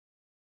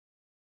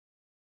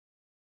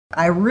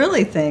I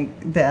really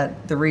think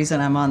that the reason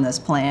I'm on this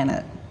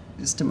planet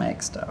is to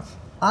make stuff.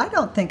 I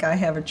don't think I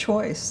have a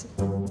choice.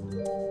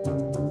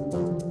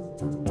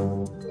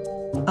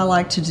 I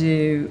like to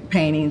do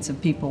paintings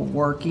of people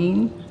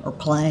working or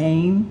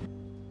playing.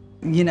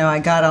 You know, I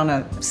got on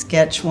a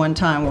sketch one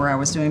time where I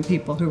was doing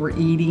people who were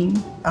eating.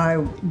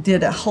 I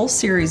did a whole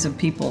series of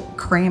people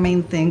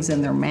cramming things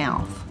in their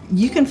mouth.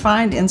 You can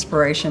find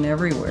inspiration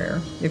everywhere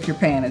if you're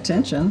paying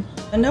attention.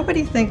 And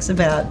nobody thinks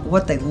about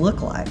what they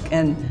look like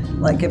and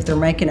like if they're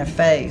making a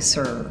face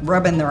or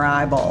rubbing their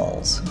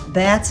eyeballs.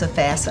 That's a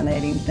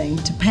fascinating thing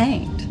to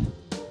paint.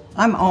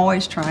 I'm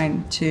always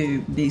trying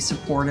to be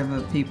supportive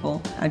of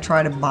people. I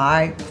try to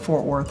buy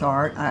Fort Worth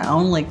art. I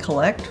only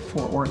collect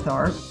Fort Worth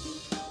art.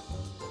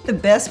 The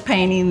best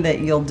painting that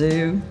you'll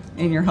do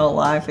in your whole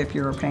life if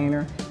you're a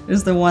painter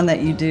is the one that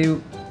you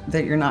do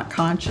that you're not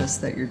conscious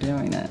that you're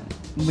doing it.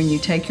 When you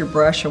take your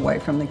brush away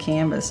from the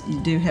canvas,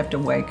 you do have to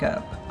wake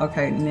up.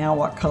 Okay, now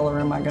what color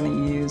am I going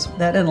to use?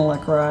 That didn't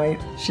look right.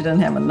 She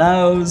doesn't have a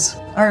nose.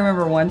 I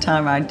remember one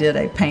time I did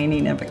a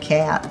painting of a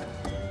cat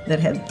that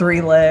had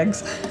 3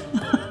 legs.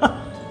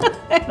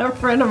 And a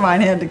friend of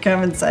mine had to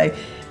come and say,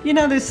 you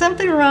know, there's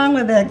something wrong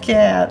with that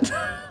cat.